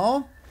this, you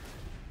know?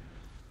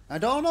 I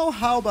don't know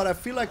how, but I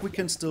feel like we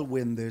can still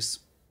win this.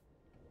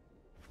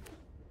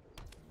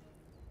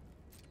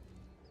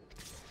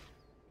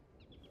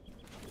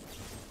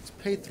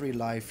 pay 3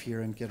 life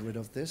here and get rid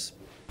of this.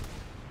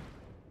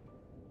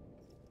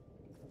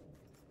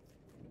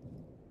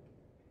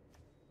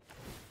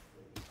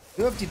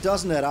 UFD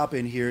doesn't add up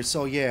in here,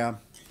 so yeah.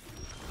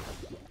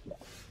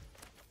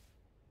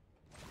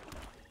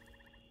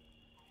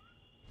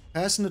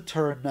 Passing the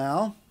turn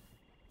now.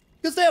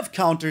 Because they have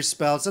counter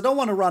spells. I don't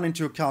want to run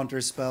into a counter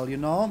spell, you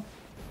know?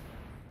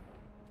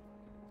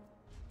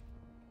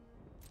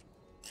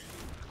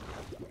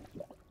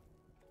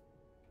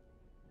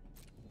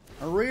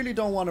 I really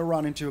don't want to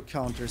run into a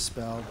counter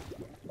spell.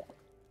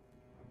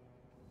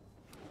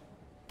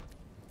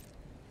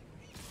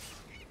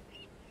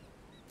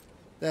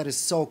 That is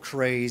so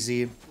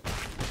crazy.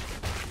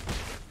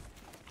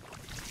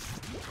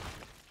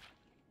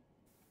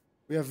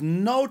 We have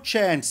no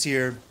chance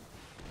here.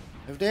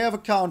 If they have a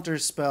counter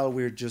spell,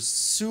 we're just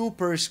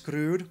super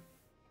screwed.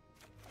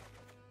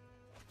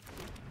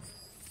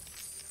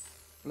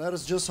 Let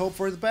us just hope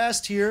for the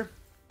best here.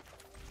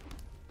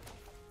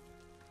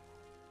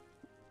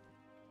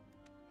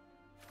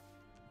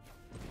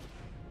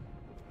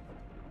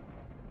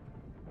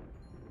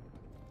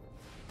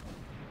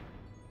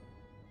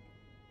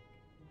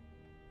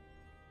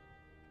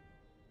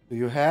 Do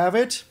you have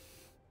it?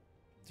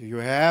 Do you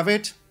have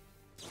it?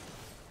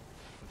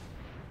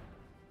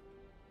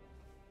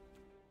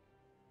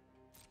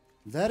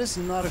 That is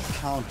not a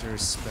counter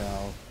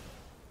spell.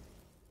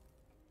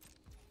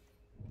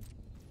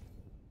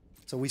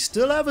 So we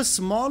still have a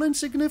small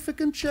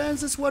insignificant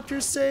chance, is what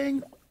you're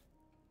saying?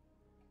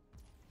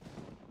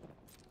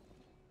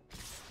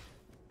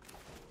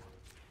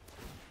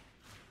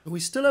 We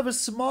still have a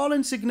small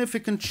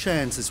insignificant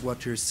chance, is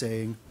what you're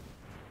saying.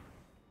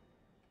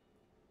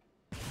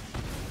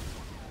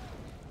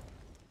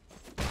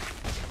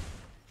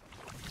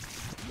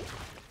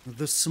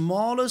 The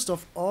smallest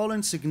of all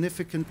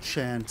insignificant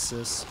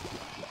chances.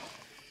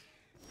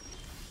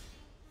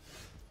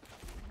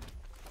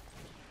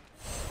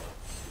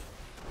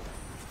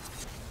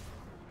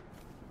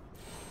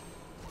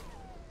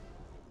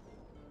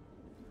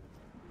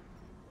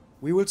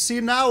 We will see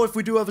now if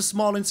we do have a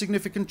small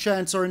insignificant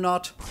chance or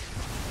not.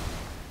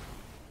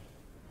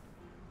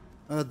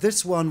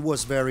 This one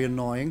was very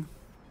annoying.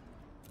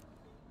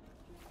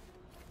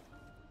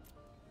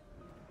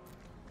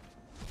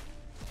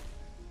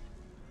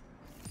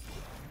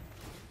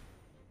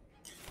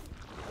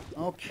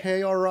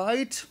 Okay,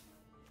 alright.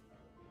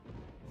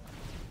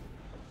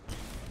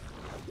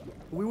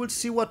 We will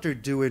see what they're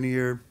doing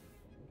here.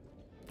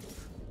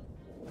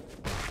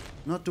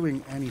 Not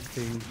doing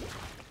anything.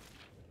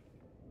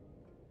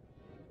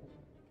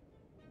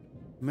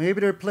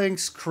 Maybe they're playing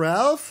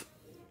Skrelv?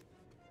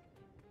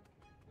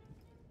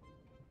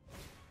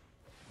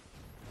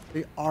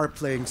 They are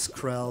playing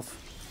Skrelv.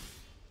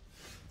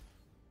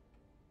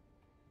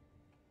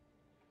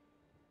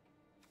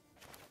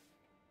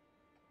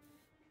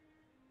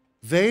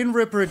 Vein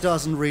Ripper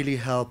doesn't really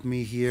help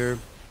me here.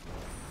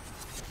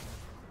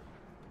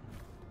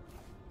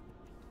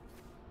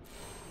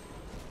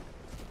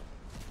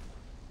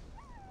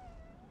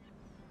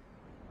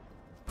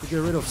 To get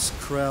rid of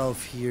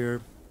Skrelv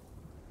here.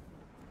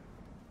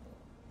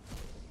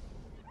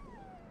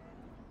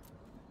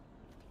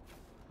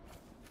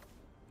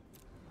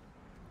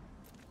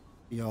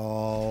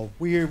 Yo,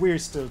 we're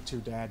still too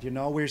dead, you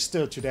know? We're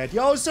still too dead.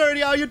 Yo,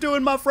 Serdy, how you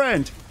doing, my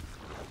friend?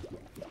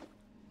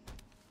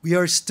 We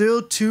are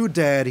still too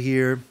dead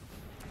here.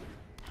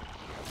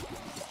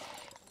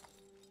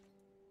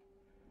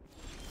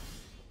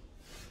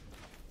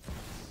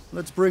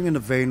 Let's bring in a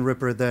Vein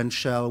Ripper then,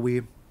 shall we?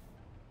 I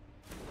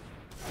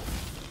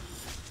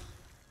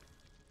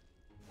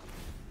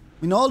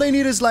mean, all they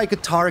need is like a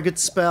target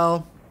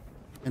spell.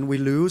 And we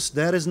lose.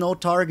 That is no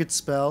target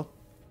spell.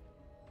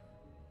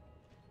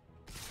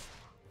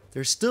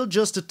 They're still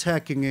just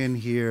attacking in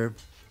here.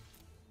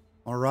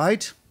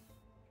 Alright.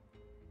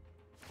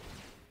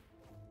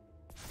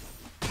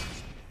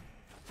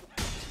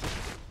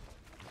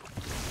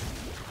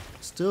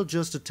 Still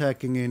just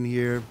attacking in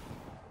here.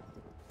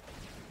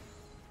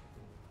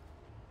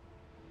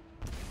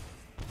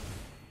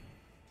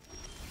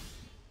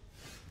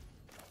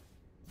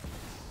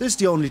 This is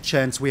the only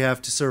chance we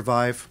have to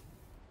survive.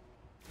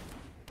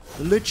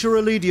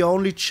 Literally the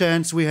only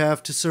chance we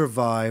have to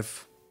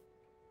survive.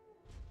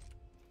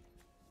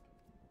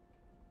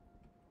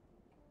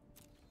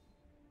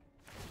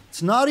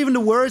 It's not even the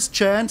worst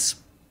chance.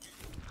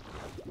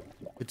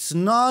 It's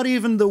not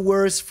even the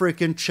worst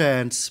freaking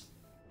chance.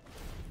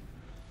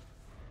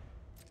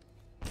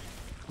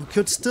 We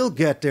could still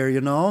get there,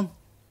 you know?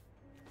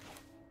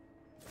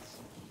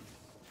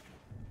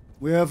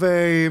 We have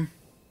a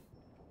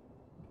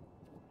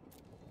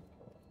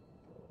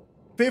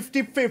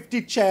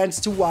 50-50 chance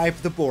to wipe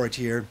the board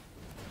here.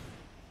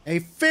 A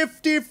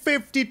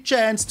 50-50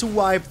 chance to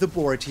wipe the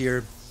board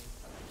here.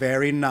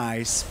 Very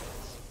nice.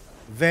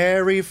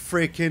 Very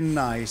freaking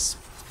nice.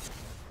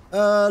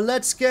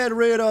 Let's get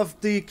rid of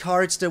the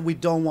cards that we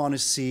don't want to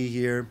see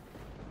here.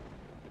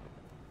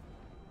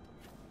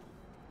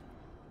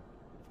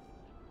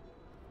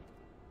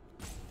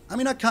 I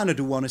mean, I kind of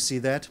do want to see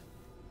that.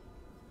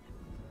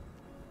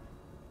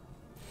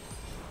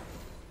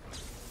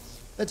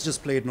 Let's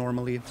just play it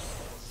normally.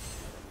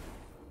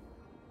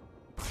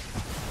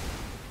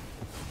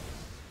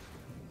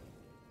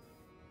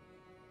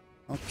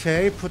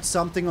 Okay, put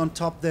something on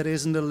top that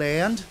isn't a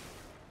land.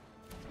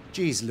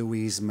 Jeez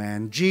Louise,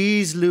 man.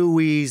 Jeez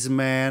Louise,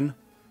 man.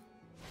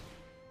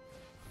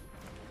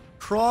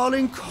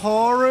 Crawling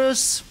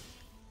Chorus.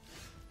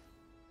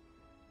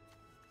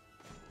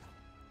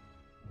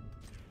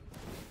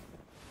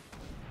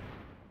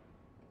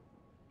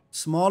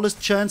 Smallest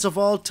chance of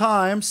all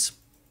times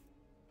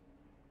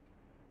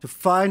to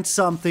find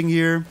something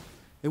here.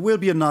 It will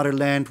be another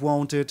land,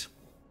 won't it?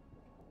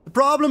 The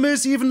problem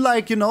is, even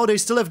like, you know, they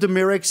still have the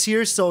Mirex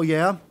here, so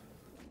yeah.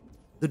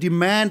 The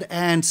demand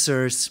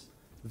answers.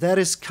 That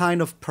is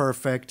kind of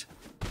perfect.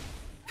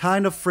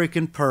 Kind of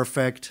freaking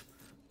perfect.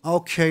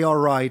 Okay,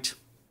 alright.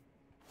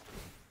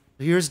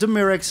 Here's the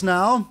Mirex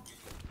now.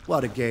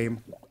 What a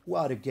game.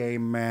 What a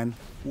game, man.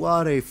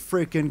 What a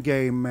freaking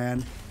game,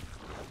 man.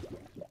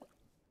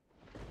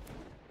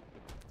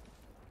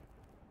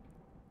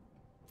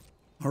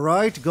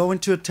 Alright, go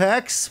into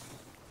attacks.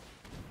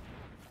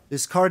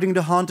 Discarding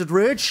the Haunted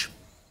Ridge.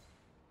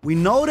 We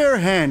know their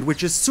hand,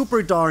 which is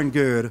super darn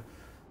good.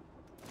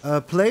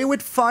 Play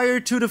with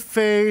fire to the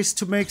face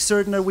to make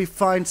certain that we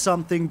find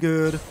something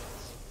good.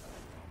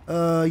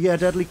 Yeah,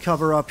 Deadly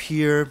Cover up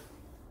here.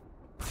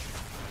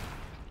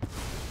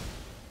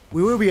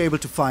 We will be able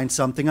to find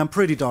something, I'm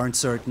pretty darn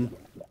certain.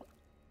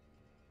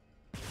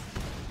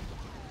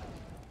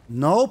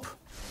 Nope.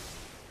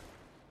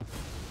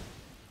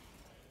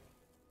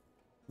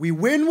 We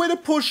win with a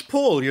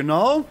push-pull, you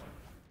know?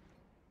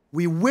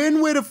 We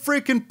win with a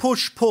freaking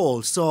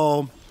push-pull,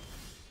 so...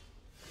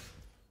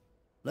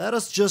 let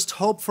us just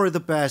hope for the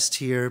best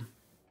here.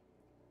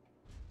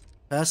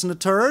 Passing the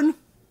turn.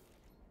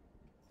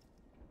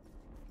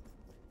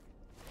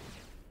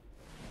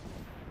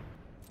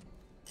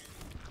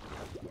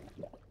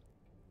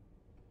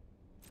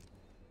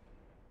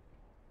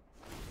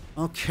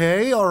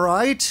 Okay,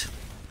 alright.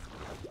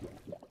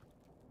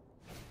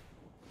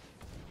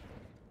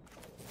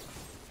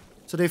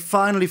 So they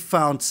finally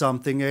found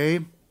something, eh?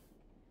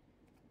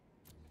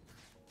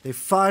 They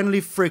finally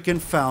freaking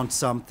found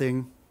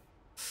something.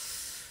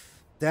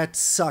 That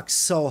sucks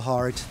so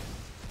hard.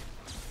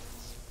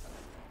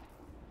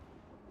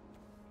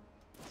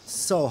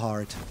 So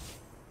hard.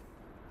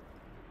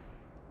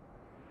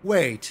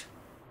 Wait.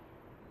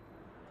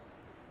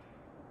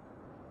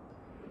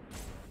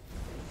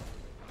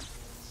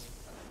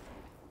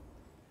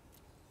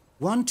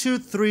 One, two,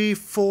 three,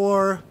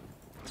 four.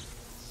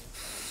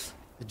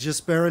 It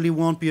just barely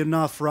won't be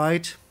enough,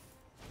 right?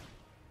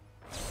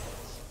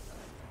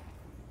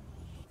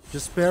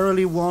 Just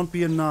barely won't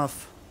be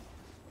enough.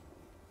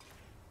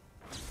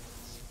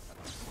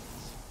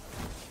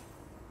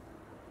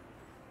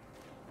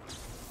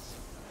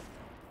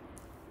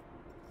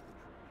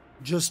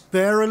 Just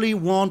barely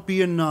won't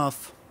be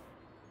enough.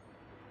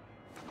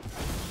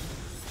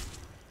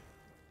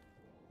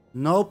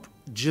 Nope,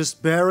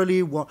 just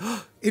barely won't.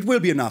 It will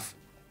be enough.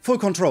 Full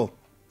control.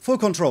 Full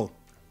control.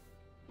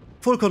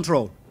 Full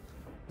control.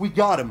 We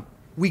got him.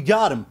 We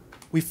got him.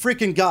 We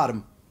freaking got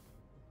him.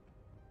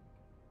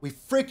 We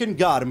freaking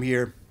got him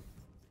here.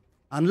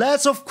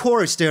 Unless, of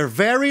course, their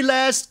very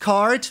last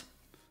card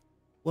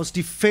was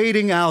the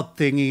fading out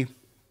thingy.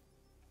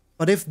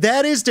 But if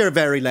that is their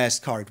very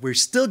last card, we're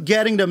still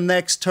getting them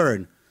next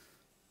turn.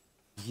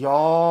 Yo,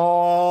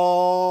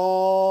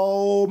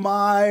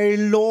 my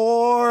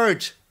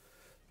lord.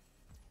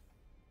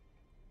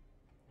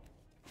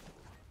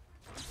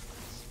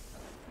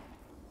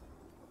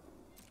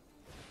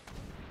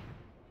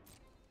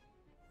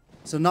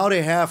 So now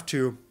they have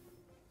to.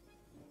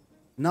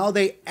 Now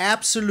they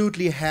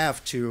absolutely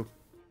have to.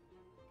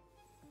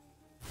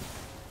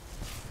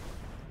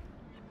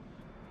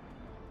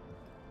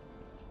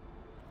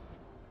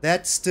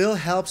 That still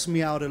helps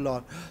me out a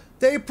lot.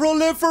 They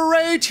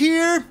proliferate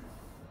here!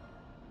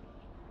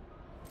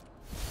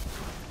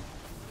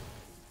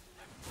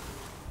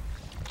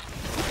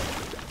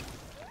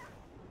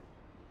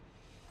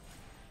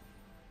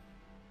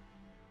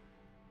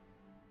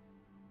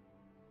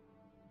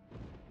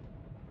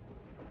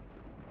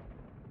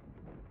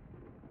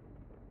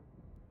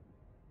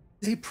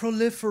 They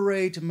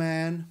proliferate,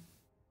 man.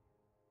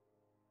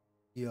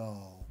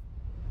 Yo.